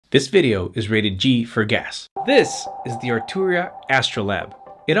This video is rated G for gas. This is the Arturia Astrolab.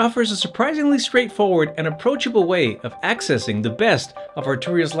 It offers a surprisingly straightforward and approachable way of accessing the best of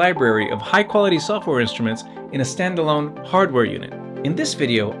Arturia's library of high-quality software instruments in a standalone hardware unit. In this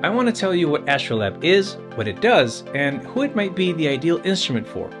video, I want to tell you what Astrolab is, what it does, and who it might be the ideal instrument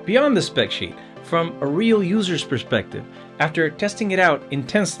for, beyond the spec sheet, from a real user's perspective, after testing it out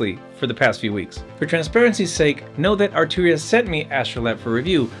intensely for the past few weeks. For transparency's sake, know that Arturia sent me Astrolab for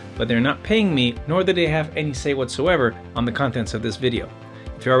review, but they're not paying me, nor do they have any say whatsoever on the contents of this video.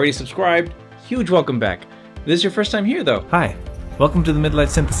 If you're already subscribed, huge welcome back. If this is your first time here though, hi, welcome to the Midlight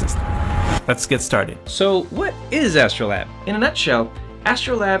Synthesis. Let's get started. So what is Astrolab? In a nutshell,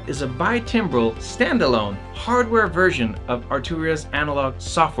 Astrolab is a bitimbral, standalone, hardware version of Arturia's analog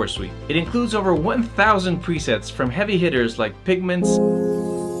software suite. It includes over 1,000 presets from heavy hitters like Pittman,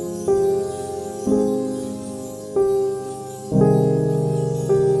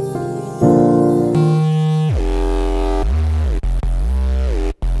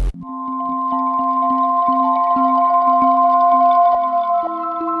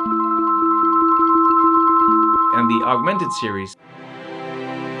 and the Augmented series.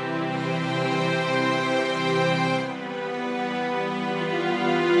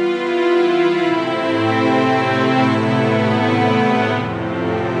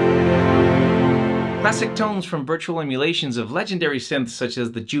 Classic tones from virtual emulations of legendary synths such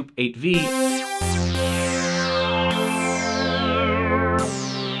as the Jupe 8V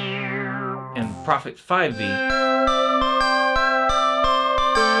and Prophet 5V,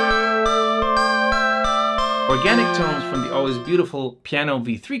 organic tones from the always beautiful Piano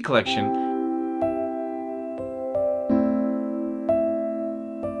V3 collection,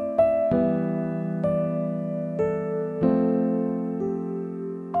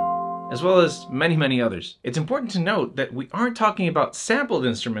 as well as many others. It's important to note that we aren't talking about sampled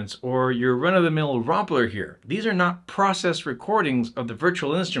instruments or your run-of-the-mill rompler here. These are not processed recordings of the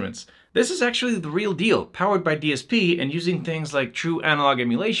virtual instruments. This is actually the real deal, powered by DSP and using things like true analog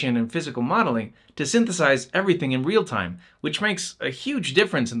emulation and physical modeling to synthesize everything in real time, which makes a huge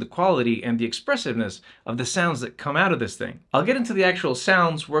difference in the quality and the expressiveness of the sounds that come out of this thing. I'll get into the actual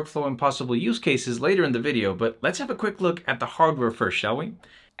sounds, workflow, and possible use cases later in the video, but let's have a quick look at the hardware first, shall we?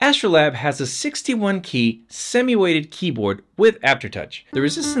 Astrolab has a 61-key, semi-weighted keyboard with aftertouch. The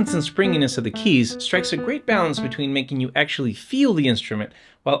resistance and springiness of the keys strikes a great balance between making you actually feel the instrument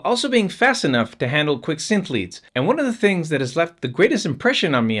while also being fast enough to handle quick synth leads. And one of the things that has left the greatest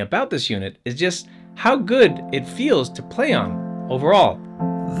impression on me about this unit is just how good it feels to play on overall.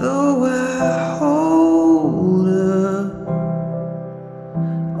 Though I hold her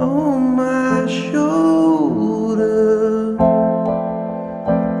on my shoulder,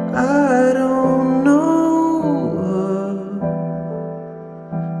 I don't know her,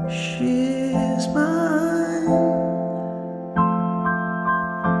 she's mine.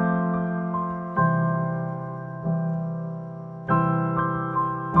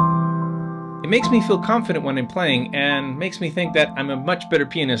 It makes me feel confident when I'm playing and makes me think that I'm a much better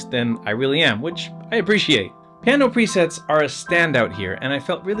pianist than I really am, which I appreciate. Piano presets are a standout here, and I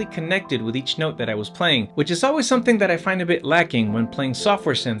felt really connected with each note that I was playing, which is always something that I find a bit lacking when playing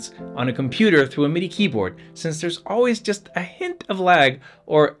software synths on a computer through a MIDI keyboard, since there's always just a hint of lag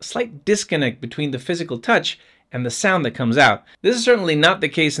or slight disconnect between the physical touch and the sound that comes out. This is certainly not the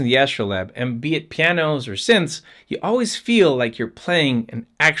case in the Astrolab, and be it pianos or synths, you always feel like you're playing an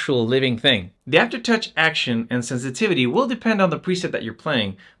actual living thing. The aftertouch action and sensitivity will depend on the preset that you're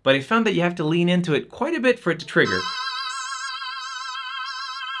playing, but I found that you have to lean into it quite a bit for it to trigger.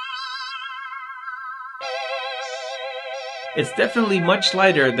 It's definitely much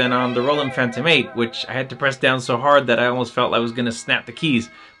lighter than on the Roland Phantom 8, which I had to press down so hard that I almost felt I was going to snap the keys,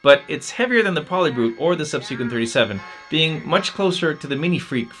 but it's heavier than the Polybrute or the Subsequent 37, being much closer to the Mini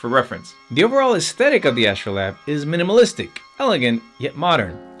Freak for reference. The overall aesthetic of the Astrolab is minimalistic, elegant, yet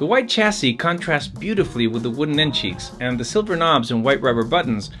modern. The white chassis contrasts beautifully with the wooden end cheeks, and the silver knobs and white rubber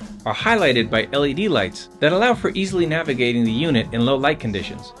buttons are highlighted by LED lights that allow for easily navigating the unit in low light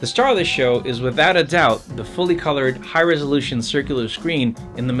conditions. The star of the show is without a doubt the fully colored, high-resolution circular screen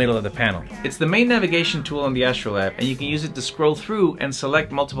in the middle of the panel. It's the main navigation tool on the Astrolab, and you can use it to scroll through and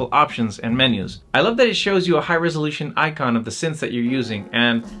select multiple options and menus. I love that it shows you a high-resolution icon of the synths that you're using,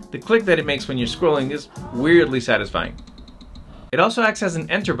 and the click that it makes when you're scrolling is weirdly satisfying. It also acts as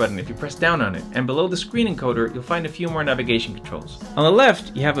an enter button if you press down on it, and below the screen encoder you'll find a few more navigation controls. On the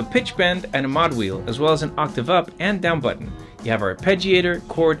left you have a pitch bend and a mod wheel, as well as an octave up and down button. You have our arpeggiator,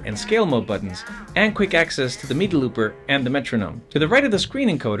 chord, and scale mode buttons, and quick access to the MIDI looper and the metronome. To the right of the screen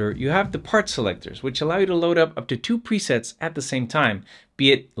encoder, you have the part selectors, which allow you to load up to 2 presets at the same time,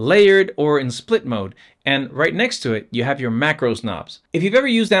 be it layered or in split mode, and right next to it, you have your macros knobs. If you've ever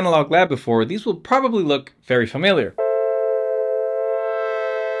used Analog before, these will probably look very familiar.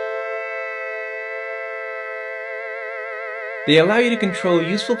 They allow you to control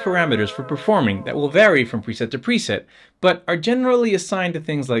useful parameters for performing that will vary from preset to preset, but are generally assigned to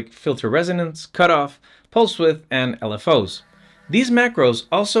things like filter resonance, cutoff, pulse width, and LFOs. These macros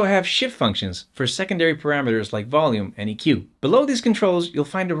also have shift functions for secondary parameters like volume and EQ. Below these controls, you'll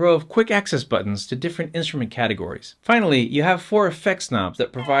find a row of quick access buttons to different instrument categories. Finally, you have 4 effects knobs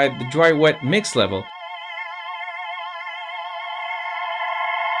that provide the dry-wet mix level,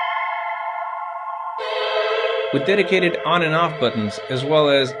 with dedicated on and off buttons, as well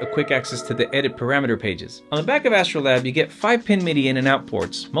as a quick access to the edit parameter pages. On the back of Astrolab, you get 5-pin MIDI in and out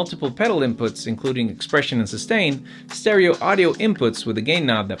ports, multiple pedal inputs including expression and sustain, stereo audio inputs with a gain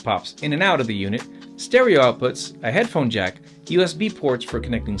knob that pops in and out of the unit, stereo outputs, a headphone jack, USB ports for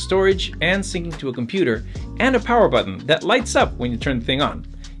connecting storage and syncing to a computer, and a power button that lights up when you turn the thing on.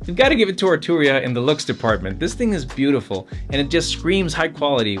 You've got to give it to Arturia in the looks department. This thing is beautiful, and it just screams high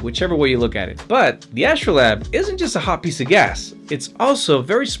quality whichever way you look at it. But the Astrolab isn't just a hot piece of gas. It's also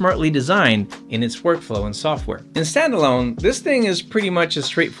very smartly designed in its workflow and software. In Standalone, this thing is pretty much as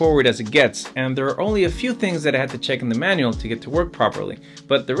straightforward as it gets, and there are only a few things that I had to check in the manual to get to work properly,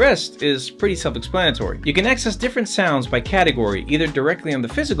 but the rest is pretty self-explanatory. You can access different sounds by category, either directly on the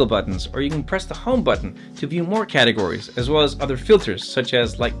physical buttons, or you can press the home button to view more categories, as well as other filters, such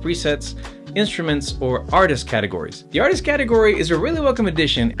as like presets, instruments, or artist categories. The artist category is a really welcome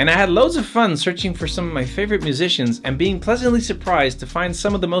addition, and I had loads of fun searching for some of my favorite musicians and being pleasantly surprised to find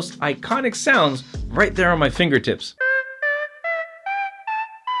some of the most iconic sounds right there on my fingertips.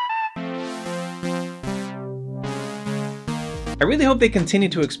 I really hope they continue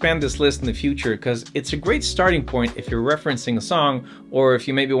to expand this list in the future, because it's a great starting point if you're referencing a song or if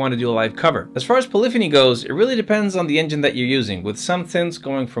you maybe want to do a live cover. As far as polyphony goes, it really depends on the engine that you're using, with some synths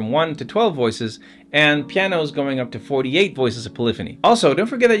going from 1 to 12 voices and pianos going up to 48 voices of polyphony. Also, don't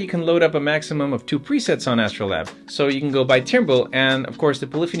forget that you can load up a maximum of 2 presets on Astrolab, so you can go by timbre, and of course the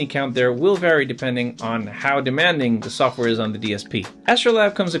polyphony count there will vary depending on how demanding the software is on the DSP.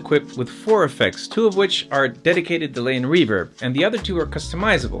 Astrolab comes equipped with 4 effects, 2 of which are dedicated delay and reverb, and the other 2 are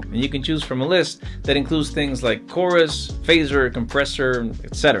customizable, and you can choose from a list that includes things like chorus, phaser, compressor,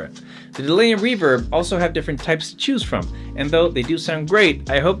 etc. The delay and reverb also have different types to choose from, and though they do sound great,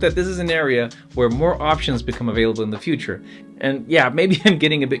 I hope that this is an area where more options become available in the future. And yeah, maybe I'm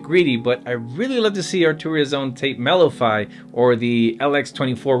getting a bit greedy, but I really love to see Arturia's own tape Mellowfi or the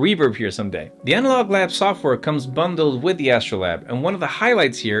LX24 reverb here someday. The Analog Lab software comes bundled with the Astrolab, and one of the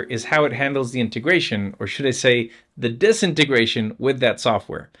highlights here is how it handles the integration, or should I say the disintegration, with that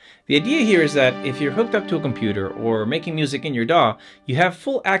software. The idea here is that if you're hooked up to a computer or making music in your DAW, you have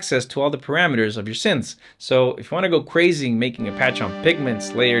full access to all the parameters of your synths. So if you want to go crazy making a patch on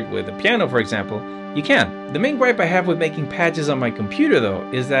pigments layered with a piano, for example, you can. The main gripe I have with making patches on my computer, though,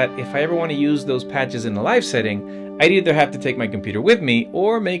 is that if I ever want to use those patches in a live setting, I'd either have to take my computer with me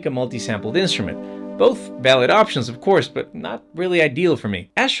or make a multi-sampled instrument. Both valid options, of course, but not really ideal for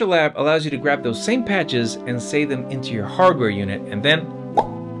me. Astrolab allows you to grab those same patches and save them into your hardware unit, and then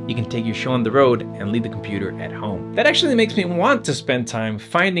you can take your show on the road and leave the computer at home. That actually makes me want to spend time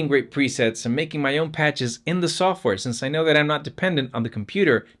finding great presets and making my own patches in the software, since I know that I'm not dependent on the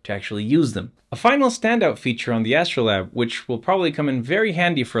computer to actually use them. A final standout feature on the Astrolab, which will probably come in very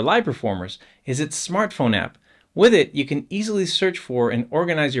handy for live performers, is its smartphone app. With it, you can easily search for and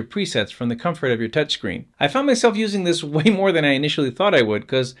organize your presets from the comfort of your touchscreen. I found myself using this way more than I initially thought I would,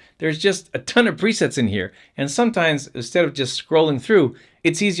 because there's just a ton of presets in here, and sometimes instead of just scrolling through,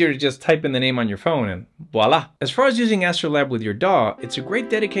 it's easier to just type in the name on your phone and voila. As far as using Astrolab with your DAW, it's a great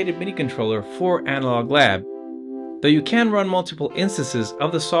dedicated MIDI controller for Analog Lab, though you can run multiple instances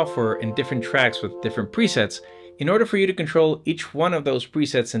of the software in different tracks with different presets. In order for you to control each one of those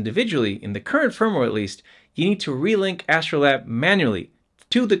presets individually, in the current firmware at least, you need to relink Astrolab manually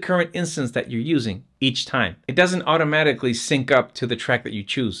to the current instance that you're using each time. It doesn't automatically sync up to the track that you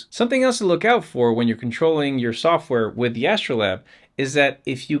choose. Something else to look out for when you're controlling your software with the Astrolab is that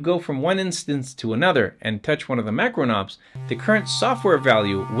if you go from one instance to another and touch one of the macro knobs, the current software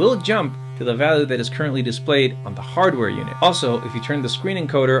value will jump to to the value that is currently displayed on the hardware unit. Also, if you turn the screen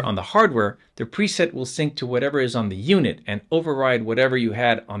encoder on the hardware, the preset will sync to whatever is on the unit and override whatever you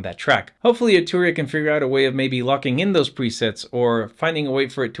had on that track. Hopefully Arturia can figure out a way of maybe locking in those presets or finding a way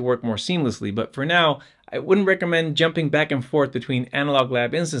for it to work more seamlessly, but for now, I wouldn't recommend jumping back and forth between Analog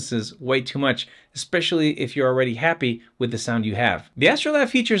Lab instances way too much, especially if you're already happy with the sound you have. The Astrolab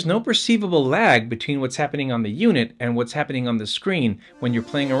features no perceivable lag between what's happening on the unit and what's happening on the screen when you're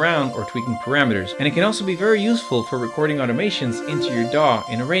playing around or tweaking parameters, and it can also be very useful for recording automations into your DAW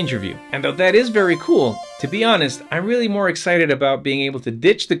in a range review. And though that is very cool, to be honest, I'm really more excited about being able to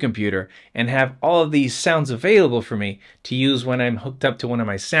ditch the computer and have all of these sounds available for me to use when I'm hooked up to one of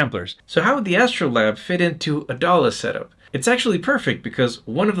my samplers. So how would the Astrolab fit into a DAW-less setup? It's actually perfect because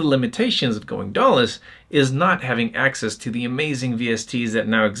one of the limitations of going DAW-less is not having access to the amazing VSTs that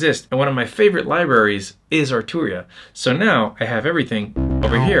now exist, and one of my favorite libraries is Arturia. So now I have everything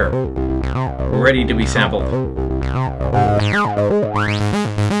over here, ready to be sampled.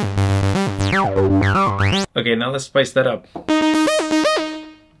 Okay, now let's spice that up.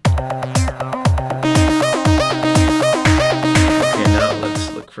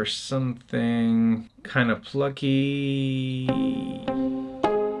 For something kind of plucky. I'm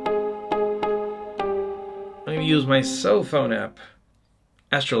going to use my cell phone app,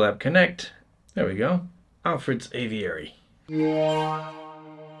 Astrolab Connect. There we go. Alfred's Aviary.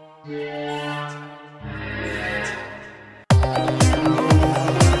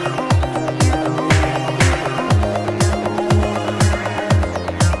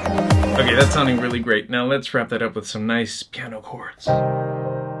 Okay, that's sounding really great. Now let's wrap that up with some nice piano chords.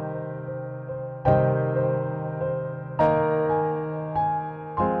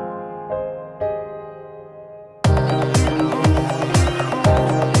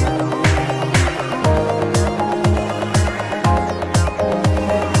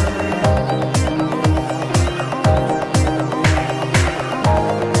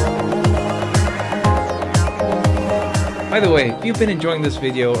 By the way, if you've been enjoying this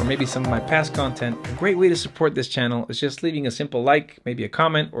video or maybe some of my past content, a great way to support this channel is just leaving a simple like, maybe a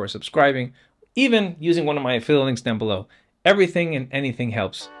comment, or subscribing, even using one of my affiliate links down below. Everything and anything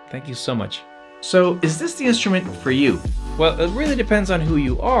helps. Thank you so much. So, is this the instrument for you? Well, it really depends on who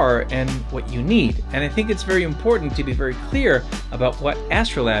you are and what you need, and I think it's very important to be very clear about what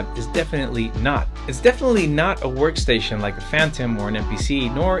Astrolab is definitely not. It's definitely not a workstation like a Phantom or an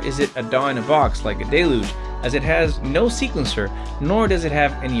MPC, nor is it a DAW in a box like a Deluge, as it has no sequencer, nor does it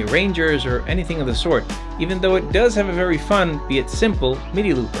have any arrangers or anything of the sort, even though it does have a very fun, be it simple,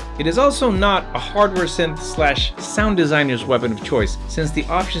 MIDI looper. It is also not a hardware synth / sound designer's weapon of choice, since the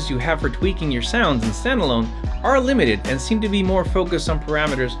options you have for tweaking your sounds in Standalone are limited and seem to be more focused on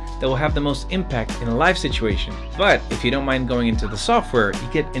parameters that will have the most impact in a live situation. But if you don't mind going into the software,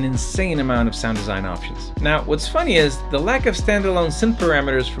 you get an insane amount of sound design options. Now, what's funny is the lack of standalone synth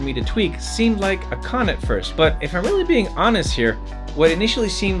parameters for me to tweak seemed like a con at first, but if I'm really being honest here, what initially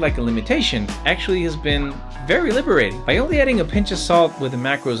seemed like a limitation actually has been very liberating. By only adding a pinch of salt with the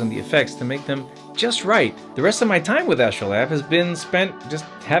macros and the effects to make them just right, the rest of my time with Astrolab has been spent just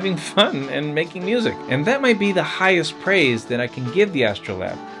having fun and making music. And that might be the highest praise that I can give the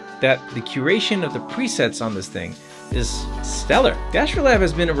Astrolab, that the curation of the presets on this thing is stellar. The Astrolab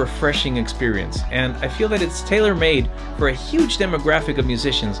has been a refreshing experience, and I feel that it's tailor-made for a huge demographic of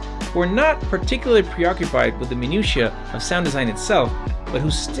musicians who are not particularly preoccupied with the minutiae of sound design itself, but who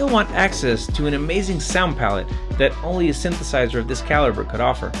still want access to an amazing sound palette that only a synthesizer of this caliber could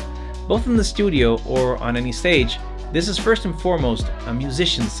offer. Both in the studio or on any stage, this is first and foremost a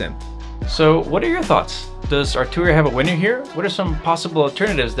musician synth. So what are your thoughts? Does Arturia have a winner here? What are some possible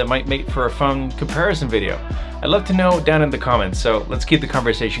alternatives that might make for a fun comparison video? I'd love to know down in the comments, so let's keep the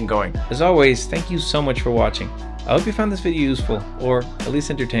conversation going. As always, thank you so much for watching. I hope you found this video useful, or at least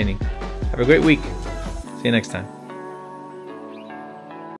entertaining. Have a great week. See you next time.